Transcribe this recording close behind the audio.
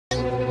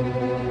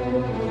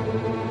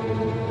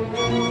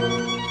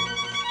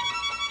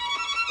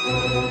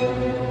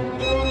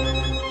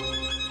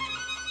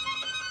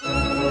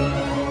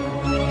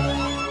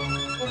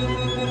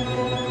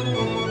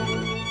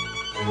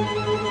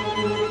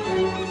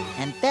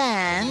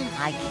then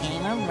I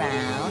came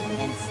around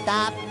and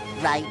stopped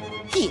right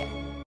here.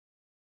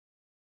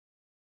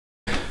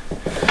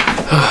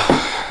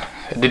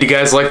 Did you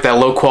guys like that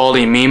low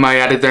quality meme I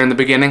added there in the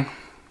beginning?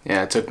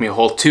 Yeah, it took me a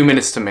whole 2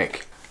 minutes to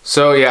make.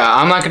 So yeah,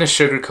 I'm not gonna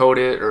sugarcoat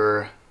it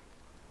or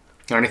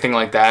anything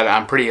like that.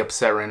 I'm pretty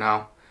upset right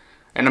now.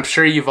 And I'm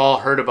sure you've all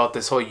heard about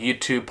this whole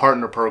YouTube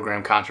partner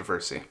program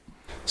controversy.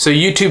 So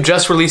YouTube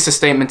just released a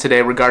statement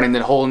today regarding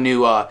the whole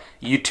new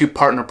YouTube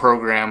partner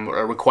program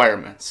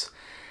requirements.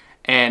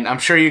 And I'm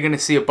sure you're going to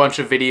see a bunch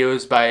of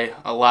videos by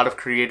a lot of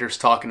creators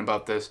talking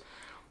about this.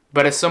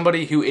 But as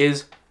somebody who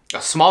is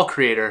a small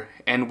creator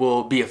and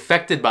will be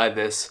affected by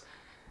this,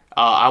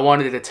 I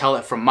wanted to tell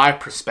it from my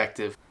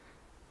perspective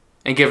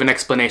and give an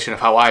explanation of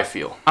how I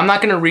feel. I'm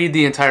not going to read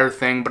the entire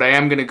thing, but I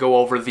am going to go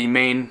over the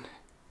main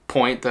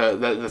point,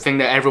 the thing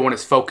that everyone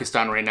is focused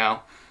on right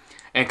now,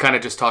 and kind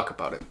of just talk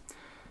about it.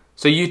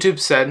 So YouTube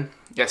said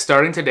that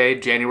starting today,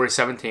 January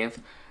 17th,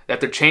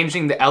 that they're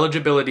changing the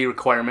eligibility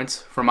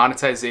requirements for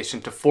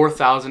monetization to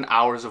 4,000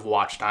 hours of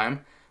watch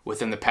time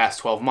within the past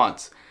 12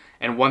 months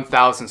and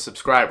 1,000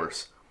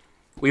 subscribers.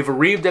 We've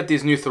arrived at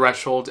these new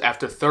thresholds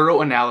after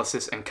thorough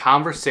analysis and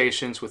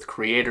conversations with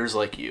creators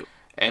like you.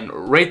 And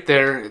right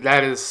there,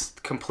 that is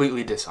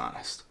completely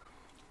dishonest.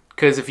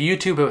 Because if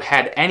YouTube have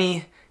had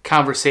any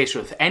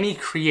conversation with any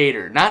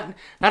creator, not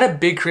a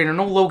big creator,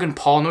 no Logan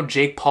Paul, no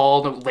Jake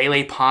Paul, no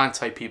Lele Pons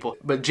type people,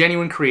 but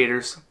genuine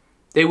creators,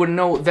 they would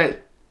know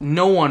that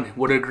no one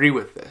would agree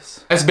with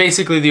this. That's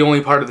basically the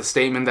only part of the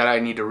statement that I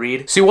need to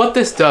read. See, what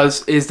this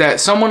does is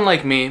that someone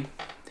like me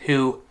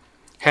who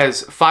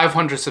has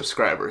 500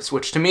 subscribers,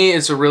 which to me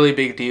is a really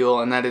big deal,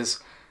 and that is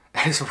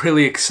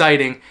really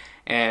exciting,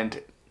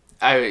 and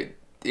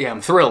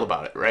I'm thrilled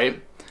about it,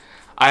 right?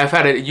 I have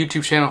had a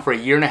YouTube channel for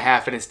 1.5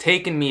 years, and it's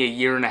taken me 1.5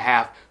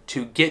 years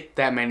to get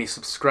that many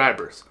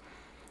subscribers.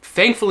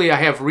 Thankfully, I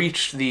have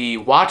reached the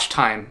watch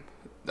time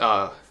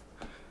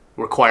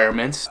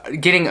requirements.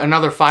 Getting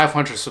another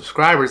 500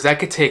 subscribers, that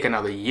could take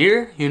another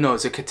year. Who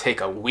knows, it could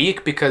take a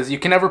week, because you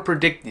can never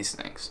predict these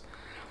things.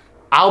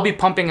 I'll be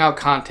pumping out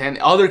content.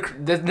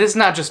 This is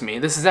not just me,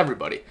 this is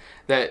everybody.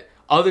 That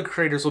other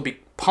creators will be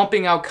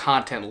pumping out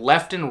content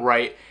left and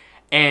right,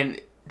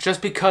 and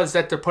just because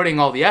that they're putting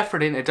all the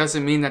effort in, it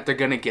doesn't mean that they're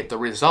going to get the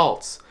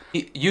results.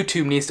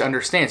 YouTube needs to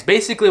understand.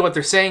 Basically what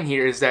they're saying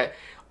here is that,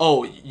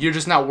 oh, you're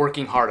just not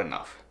working hard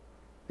enough.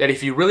 That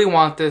if you really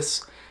want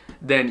this,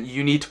 then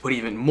you need to put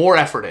even more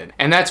effort in.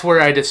 And that's where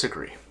I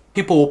disagree.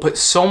 People will put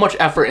so much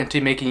effort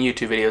into making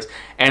YouTube videos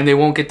and they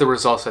won't get the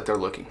results that they're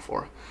looking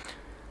for.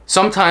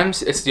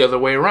 Sometimes it's the other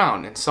way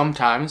around, and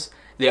sometimes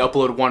they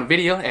upload one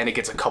video and it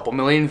gets a couple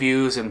million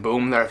views and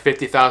boom, there are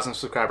 50,000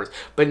 subscribers.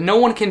 But no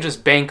one can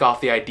just bank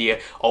off the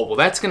idea, oh, well,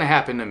 that's going to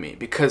happen to me,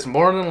 because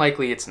more than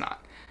likely it's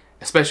not.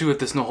 Especially with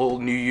this whole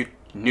new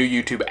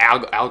YouTube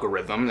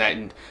algorithm, that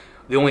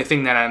the only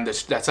thing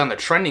that's on the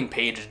trending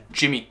page is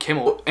Jimmy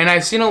Kimmel. And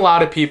I've seen a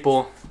lot of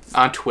people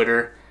on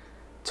Twitter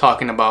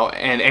talking about,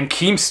 and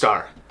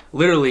Keemstar,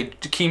 literally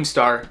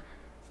Keemstar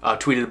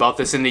tweeted about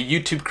this, and the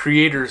YouTube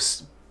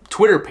creators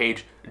Twitter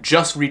page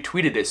just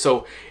retweeted it.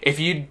 So if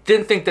you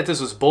didn't think that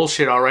this was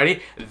bullshit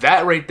already,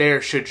 that right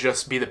there should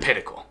just be the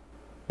pinnacle.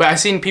 But I've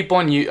seen people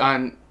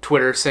on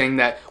Twitter saying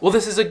that, well,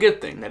 this is a good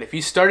thing, that if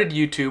you started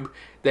YouTube,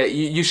 that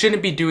you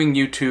shouldn't be doing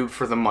YouTube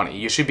for the money.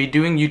 You should be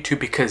doing YouTube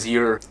because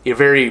you're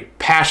very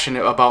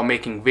passionate about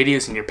making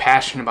videos and you're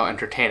passionate about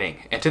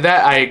entertaining. And to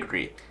that, I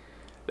agree.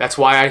 That's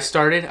why I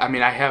started. I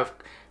mean, I have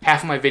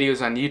half of my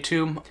videos on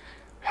YouTube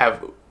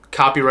have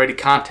copyrighted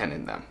content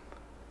in them,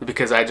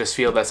 because I just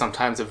feel that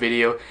sometimes a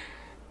video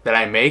that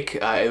I make,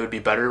 it would be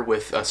better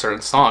with a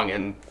certain song,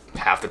 and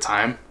half the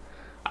time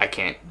I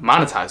can't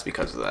monetize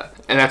because of that.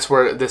 And that's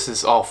where this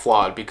is all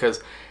flawed,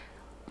 because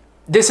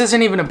this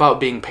isn't even about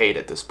being paid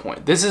at this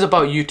point. This is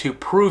about YouTube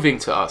proving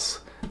to us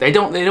they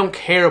don't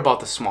care about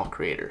the small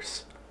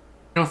creators.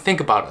 They don't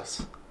think about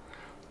us.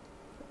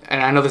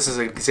 And I know this is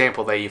an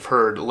example that you've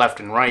heard left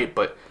and right,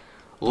 but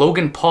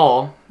Logan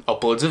Paul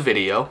uploads a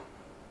video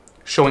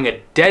showing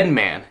a dead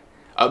man,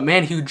 a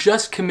man who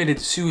just committed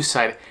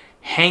suicide,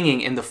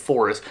 hanging in the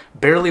forest,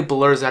 barely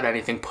blurs out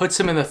anything, puts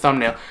him in the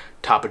thumbnail,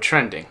 top of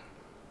trending.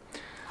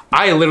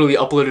 I literally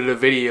uploaded a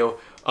video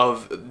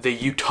of the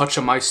 "you touch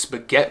on my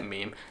spaghetti"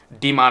 meme,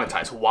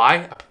 demonetized.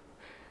 Why?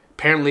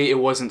 Apparently it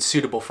wasn't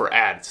suitable for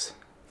ads.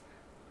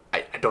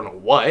 I don't know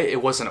what,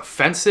 it wasn't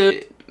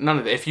offensive, none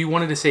of that. If you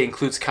wanted to say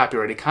includes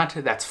copyrighted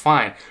content, that's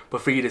fine.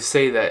 But for you to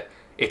say that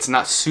it's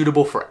not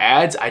suitable for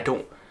ads, I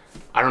don't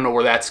know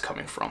where that's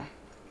coming from.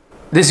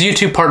 This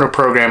YouTube partner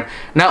program,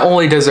 not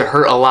only does it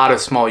hurt a lot of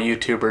small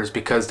YouTubers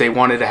because they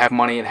wanted to have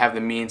money and have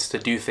the means to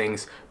do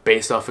things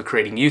based off of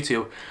creating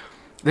YouTube,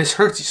 this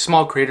hurts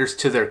small creators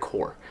to their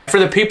core. For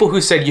the people who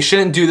said you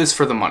shouldn't do this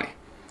for the money,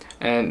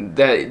 and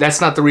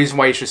that's not the reason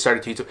why you should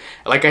start a YouTube.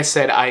 Like I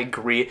said, I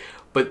agree,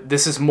 but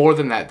this is more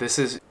than that. This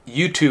is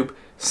YouTube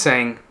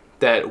saying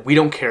that we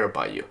don't care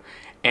about you.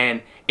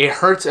 And it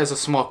hurts as a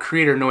small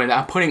creator knowing that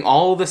I'm putting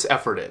all this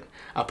effort in,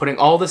 I'm putting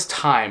all this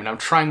time, and I'm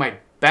trying my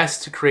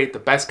best to create the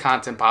best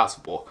content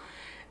possible,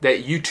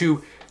 that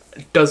YouTube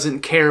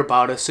doesn't care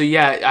about us. So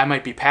yeah, I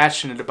might be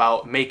passionate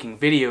about making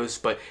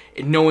videos, but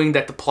knowing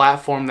that the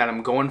platform that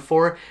I'm going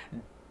for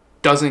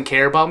doesn't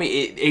care about me,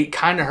 it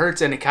kind of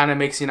hurts, and it kind of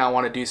makes you not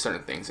want to do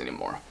certain things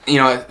anymore. You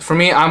know, for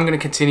me, I'm going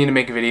to continue to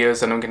make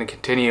videos, and I'm going to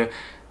continue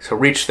to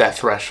reach that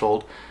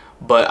threshold.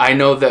 But I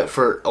know that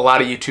for a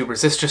lot of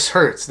YouTubers, this just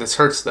hurts. This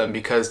hurts them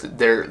because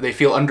they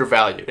feel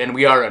undervalued, and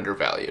we are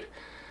undervalued.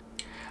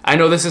 I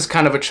know this is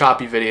kind of a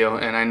choppy video,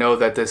 and I know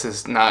that this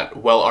is not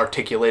well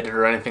articulated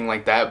or anything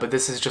like that, but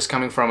this is just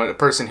coming from a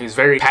person who's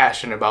very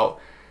passionate about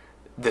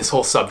this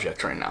whole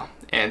subject right now,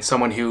 and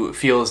someone who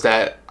feels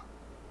that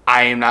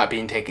I am not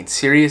being taken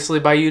seriously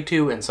by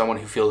YouTube, and someone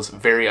who feels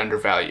very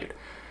undervalued.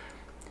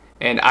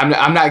 And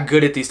I'm not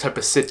good at these type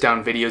of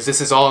sit-down videos. This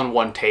is all in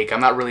one take.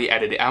 I'm not really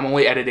editing. I'm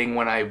only editing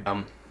when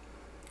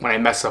I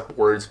mess up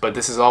words, but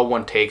this is all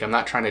one take. I'm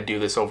not trying to do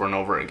this over and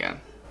over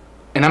again.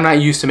 And I'm not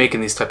used to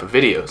making these type of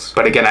videos.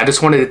 But again, I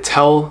just wanted to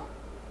tell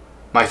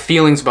my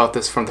feelings about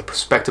this from the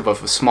perspective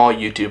of a small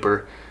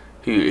YouTuber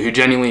who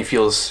genuinely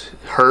feels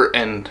hurt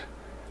and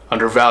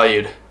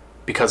undervalued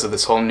because of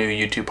this whole new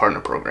YouTube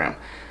partner program.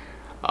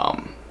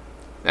 And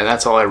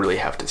that's all I really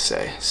have to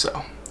say.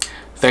 So,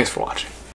 thanks for watching.